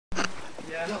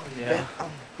Yeah.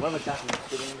 What was that?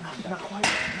 Not quite.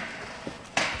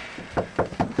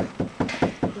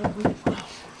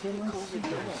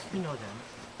 You know them.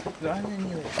 There aren't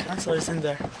any like counselors in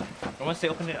there. Once they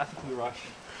open it, I think we rush.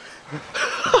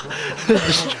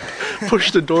 Just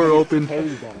push the door open.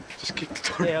 Just kick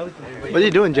the door. Yeah, What are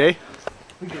you doing, Jay?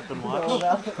 we get them watch.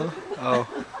 Oh.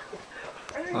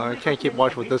 I can't keep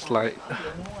watch with this light.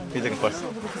 He's looking for us.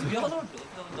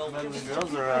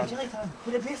 Girls are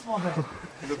with a baseball bat.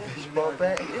 With a baseball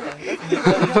bat? Yeah.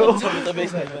 With a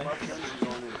baseball bat.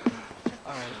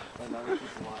 Alright.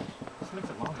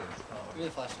 Really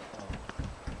flashlight.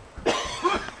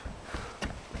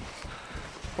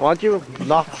 Why don't you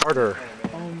knock harder?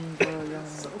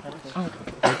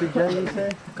 What did Jay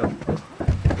say? Go.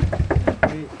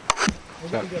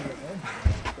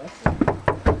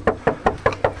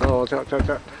 Oh, tap.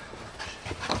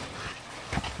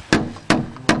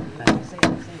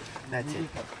 That's it.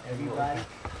 Everybody.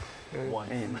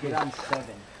 One. Get on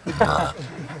 7.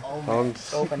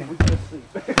 Open.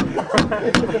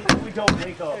 We don't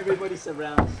break up. Everybody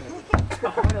surrounds 7.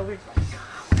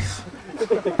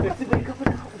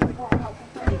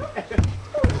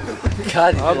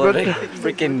 God,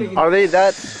 freaking. Are they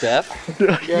that deaf?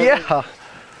 Yeah.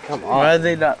 Come on. Why are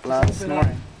they not loud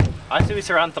snoring? I say we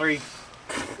surround 3.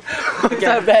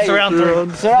 Start banging. Surround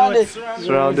 3. Surrounded.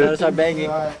 Surrounded. Start banging.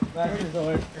 Alright.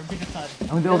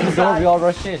 When they open the door, we all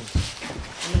rush in.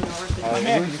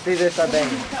 Alright, we stay there, start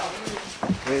banging.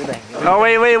 Oh,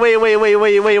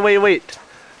 wait.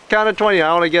 Count to 20.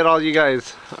 I want to get all you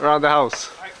guys around the house.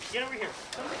 Alright, get over here.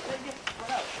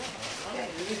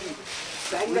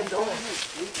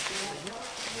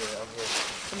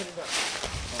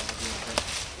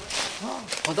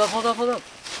 Hold up. Hold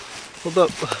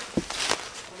up.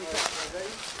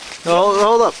 No,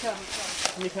 hold up.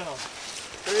 3, 2,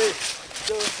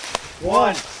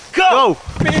 1. Go!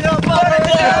 Peanut butter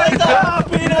jelly top!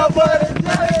 Peanut butter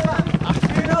jelly top!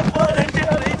 Peanut butter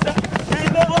jelly top!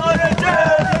 Peanut butter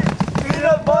jelly!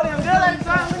 Peanut butter jelly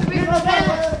top! Peanut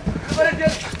butter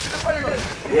jelly!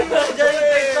 Peanut jelly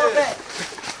tastes so bad!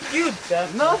 You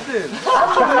nothing!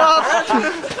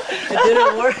 It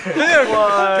didn't work.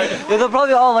 Yeah, they're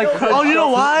probably all like. Oh, you know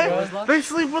why? They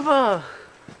sleep with a...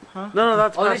 No,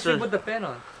 that's Oh, they faster. sleep with the fan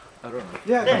on.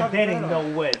 Yeah, That ain't no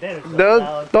way. That is so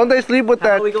loud. Don't they sleep with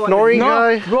that snoring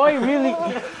guy? Roy really.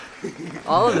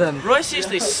 All of them. Roy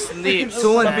seriously sleeps.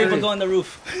 Two and Some people three. go on the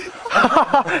roof.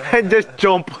 And just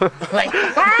jump. Then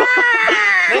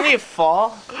you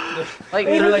fall. Like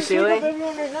through the ceiling.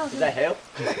 Does that help?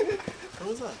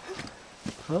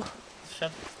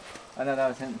 Shut. I know that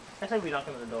was him. I said we knock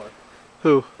on the door.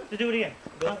 Who? Just do it again.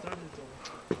 Go through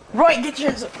Roy, get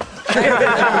your.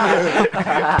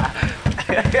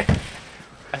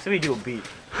 I said we do a beat.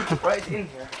 Right in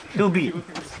here. Do a beat.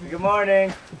 Good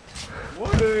morning.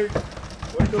 Morning.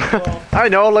 I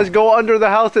know, let's go under the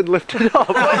house and lift it up.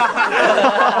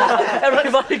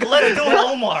 Everybody, let's do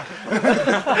Omar.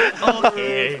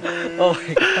 Okay. Oh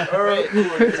my God. Alright.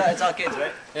 It's all kids,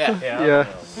 right? Yeah. Yeah.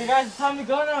 Hey guys, it's time to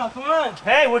go now. Come on.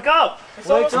 Hey, wake up! It's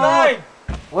almost time.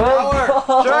 Wake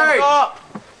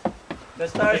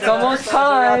It's almost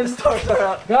time.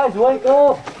 Guys, wake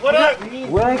up. What up?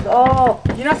 Wake up.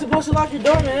 You're not supposed to lock your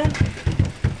door, man.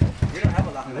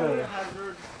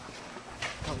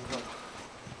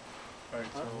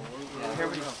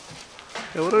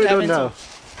 Yeah, what are we doing now?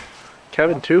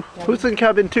 Cabin 2? Who's in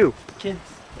cabin 2? Kids.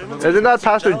 Isn't that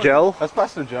Pastor Gel? That's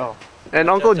Pastor Joe. And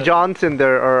Uncle John's in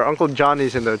there, or Uncle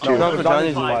Johnny's in there too. Uncle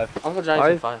Johnny's alive. Uncle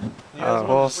Johnny's in 5.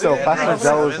 Well, still, Pastor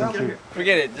Joe is in 2.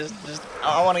 Forget it. Just.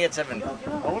 I want to get 7. I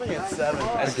want to get 7.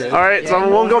 Alright, so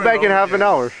we'll go back in half an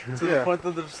hour. To the point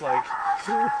that they're just like...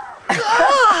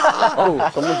 Oh,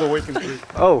 someone's awakened too.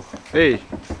 Oh, hey.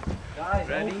 Guys,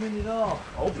 open it up.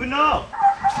 Open up!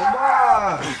 Come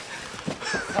on.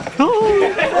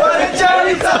 Butter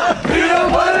jelly top.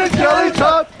 Peanut butter jelly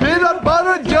top, peanut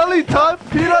butter jelly top,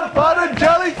 peanut butter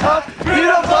jelly top,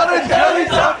 peanut butter jelly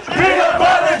top, Peanut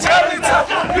butter jelly top.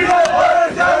 Peanut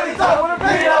butter jelly top.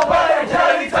 Peanut butter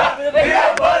jelly top.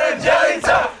 Peanut butter jelly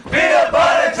top. Peanut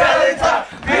butter jelly top.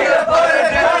 Peanut butter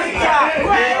jelly top.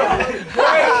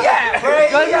 Where he at?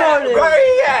 Where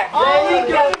he at? There you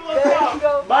go.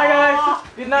 Bye, guys.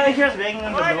 Good night. You hear us banging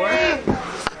on the door?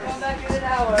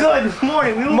 Good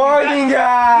morning. We will Morning, We'll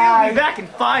guys. be back in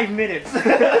 5 minutes.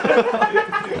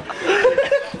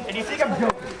 And you think I'm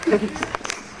joking?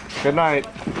 Good night.